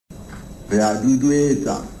re a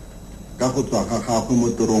duduetsa ka go tswa ga gago mo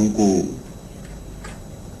toronkong.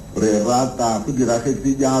 Re rata go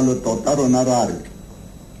diragetse jalo tota rona ra re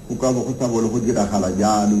go ka bo go sa bole go diragala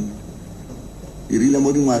jalo. Irile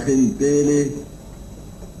mo dingwageng tsele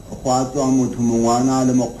go a tswa motho mongwana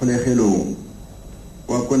le mo kgolegelong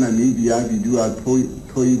wa ko Namibia bidiwa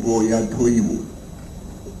Toivo ya Toivo.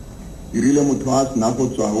 Irile motho a sena go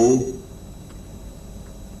tswa o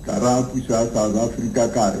kara puso ya South Africa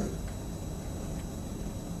kare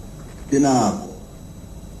ke nako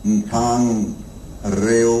ntshang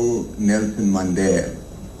reo Nelson Mandela.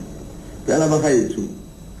 Fela ba gaetso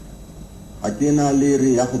a kena le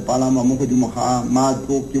re ya go palama mo godimo ga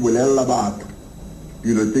matlo ke bolelela batho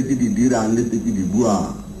dilo tse ke di dirang le tse ke di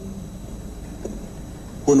buang.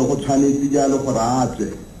 Go ne go tshwanetse jalo gore a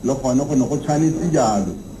tswe le gone go ne go tshwanetse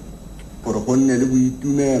jalo gore go nne le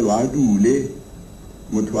boitumelo a dule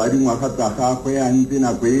motho wa dingwaga tsa gagwe ya ntse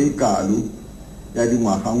nako e kalo ya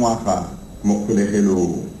dingwaga mo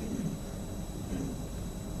kgolegelong.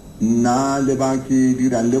 Nna le ba ke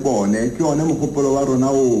dirang le bone ke one mogopolo wa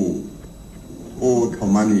rona o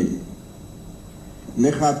tlhomameng.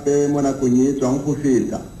 Mme gape mo nakong e tswang go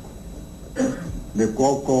feta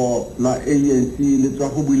lekoko la ANC le tswa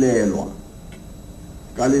go bulelwa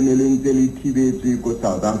ka le ne le ntse le thibetswe ko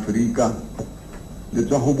South Africa, le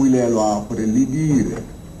tswa go bulelwa gore le dire.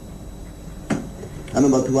 Ano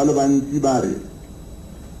batho ba le bantsi ba re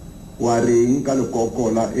wa reng ka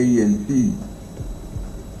lekoko la ANC.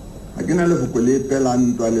 A ke na lefoko le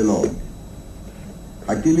pelang ntwa le lone.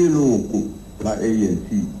 A ke leloko la ANC,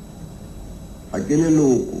 a ke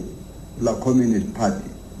leloko la Communist Party,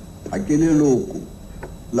 a ke leloko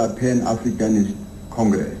la Pan-Africanist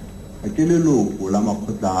Congress, a ke leloko la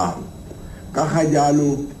makgotla. Ka ga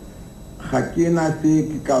jalo ga ke na se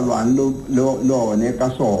ke ka lwang lone ka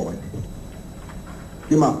sone.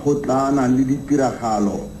 Ke makgotla a nang le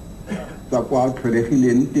ditiragalo tsa kwa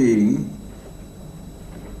tlholegileng teng.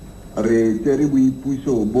 Re tsere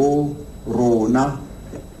boipuso bo rona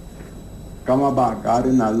ka mabaka a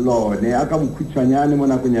re na lone a ka bokhutshwanyane mo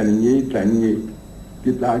nakonyane e tlang e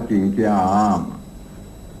ke tla keng ke a ama.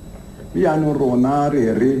 Yaanong rona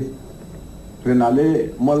re na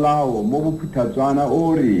le molao mo bophuthatswana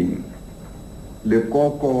o reng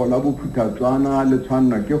lekoko la bophuthatswana le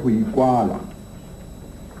tshwanna ke go ikwala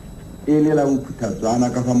e le la bophuthatswana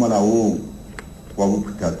ka fa molaong wa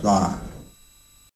bophuthatswana.